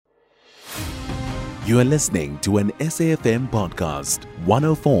You are listening to an SAFM podcast,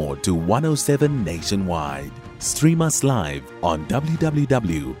 104 to 107 nationwide. Stream us live on www.safm.co.za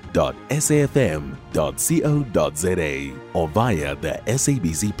or via the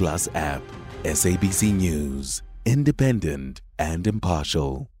SABC Plus app. SABC News, independent and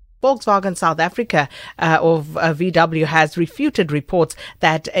impartial. Volkswagen South Africa of VW has refuted reports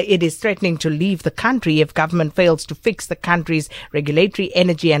that it is threatening to leave the country if government fails to fix the country's regulatory,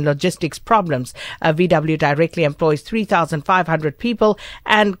 energy and logistics problems. VW directly employs 3,500 people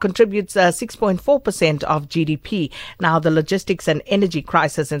and contributes 6.4% of GDP. Now, the logistics and energy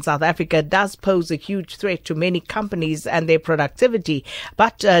crisis in South Africa does pose a huge threat to many companies and their productivity.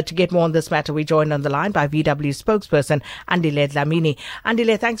 But to get more on this matter, we joined on the line by VW spokesperson Andile Dlamini.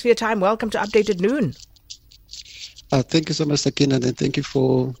 Andile, thanks for your time. Welcome to Updated Noon. Thank you so much, Sakina, and thank you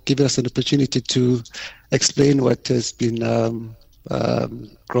for giving us an opportunity to explain what has been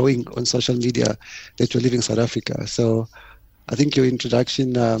growing on social media that we're living in South Africa. So I think your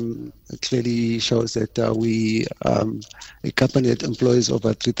introduction clearly shows that we a company that employs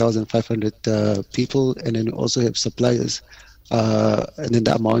over 3,500 people, and then we also have suppliers, and then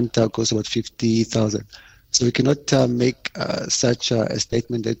the amount goes about 50,000. So we cannot make such a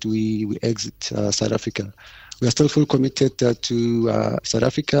statement that we exit South Africa. We are still fully committed to South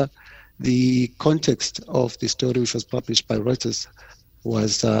Africa. The context of the story, which was published by Reuters,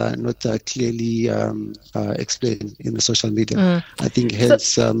 was not clearly explained in the social media. I think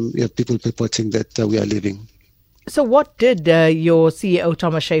hence we have people purporting that we are leaving. So what did your CEO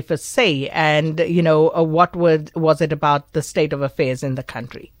Thomas Schaefer say, and what was it about the state of affairs in the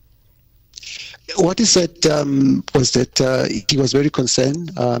country? What he said was that he was very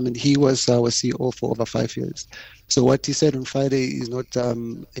concerned, and he was our CEO for over 5 years. So what he said on Friday is not a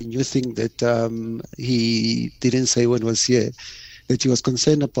new thing that he didn't say when he was here, that he was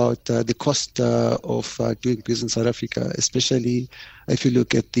concerned about the cost of doing business in South Africa, especially if you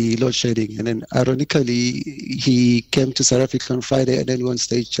look at the load shedding. And then ironically, he came to South Africa on Friday and then we were on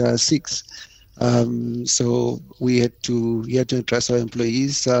stage 6. So he had to address our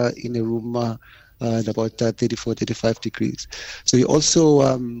employees in a room at about 34, 35 degrees. So he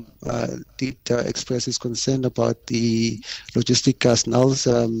also did express his concern about the logistic snails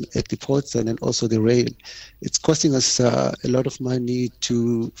at the ports and then also the rail. It's costing us a lot of money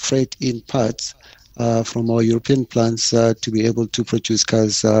to freight in parts from our European plants to be able to produce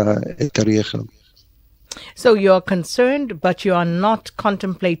cars at Kariega. So you're concerned, but you are not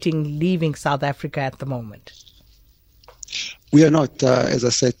contemplating leaving South Africa at the moment? We are not. As I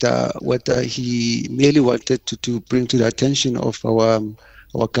said, what he merely wanted to bring to the attention of our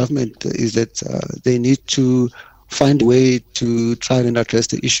government is that they need to find a way to try and address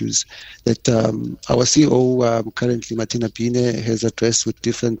the issues that our CEO currently, Martina Bine, has addressed with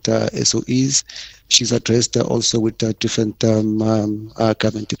different SOEs. She's addressed also with different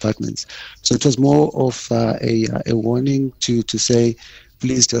government departments. So it was more of a warning to say,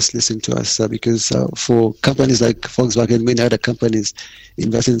 please just listen to us, because for companies like Volkswagen and many other companies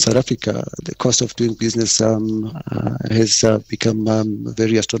invested in South Africa, the cost of doing business has become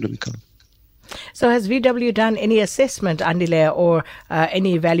very astronomical. So has VW done any assessment, Andile, or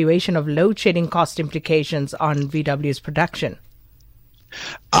any evaluation of load shedding cost implications on VW's production?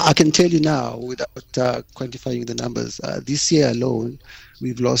 I can tell you now, without quantifying the numbers, this year alone,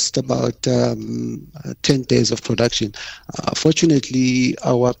 we've lost about 10 days of production. Fortunately,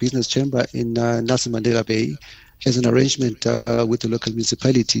 our business chamber in Nelson Mandela Bay has an arrangement with the local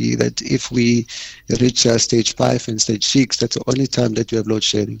municipality that if we reach stage 5 and stage 6, that's the only time that you have load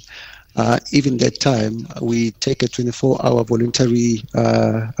shedding. Even that time, we take a 24-hour voluntary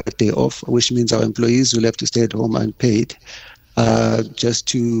day off, which means our employees will have to stay at home unpaid. Just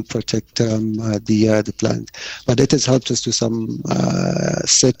to protect the plant. But that has helped us to some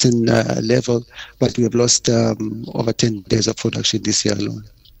certain level, but we have lost over 10 days of production this year alone.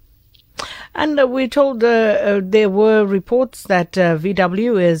 And we're told there were reports that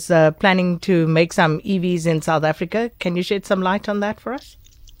VW is planning to make some EVs in South Africa. Can you shed some light on that for us?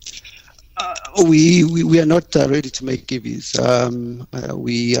 We are not ready to make EVs.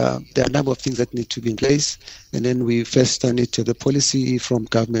 There are a number of things that need to be in place, and then we first need to have the policy from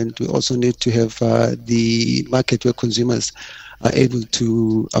government. We also need to have the market where consumers are able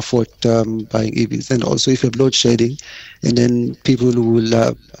to afford buying EVs. And also if you have load shedding, and then people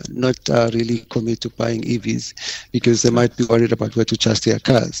will not really commit to buying EVs because they might be worried about where to charge their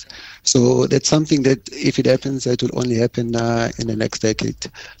cars. So that's something that if it happens, it will only happen in the next decade.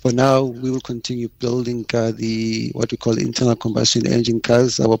 For now, we will continue building what we call internal combustion engine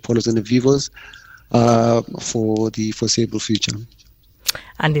cars, our Polos and the Vivos, for the foreseeable future.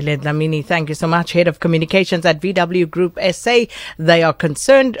 Andile Dlamini, thank you so much. Head of Communications at VW Group SA. They are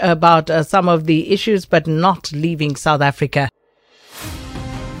concerned about some of the issues, but not leaving South Africa.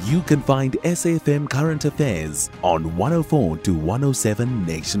 You can find SAFM Current Affairs on 104 to 107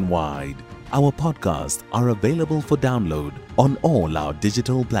 nationwide. Our podcasts are available for download on all our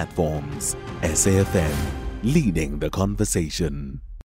digital platforms. SAFM, leading the conversation.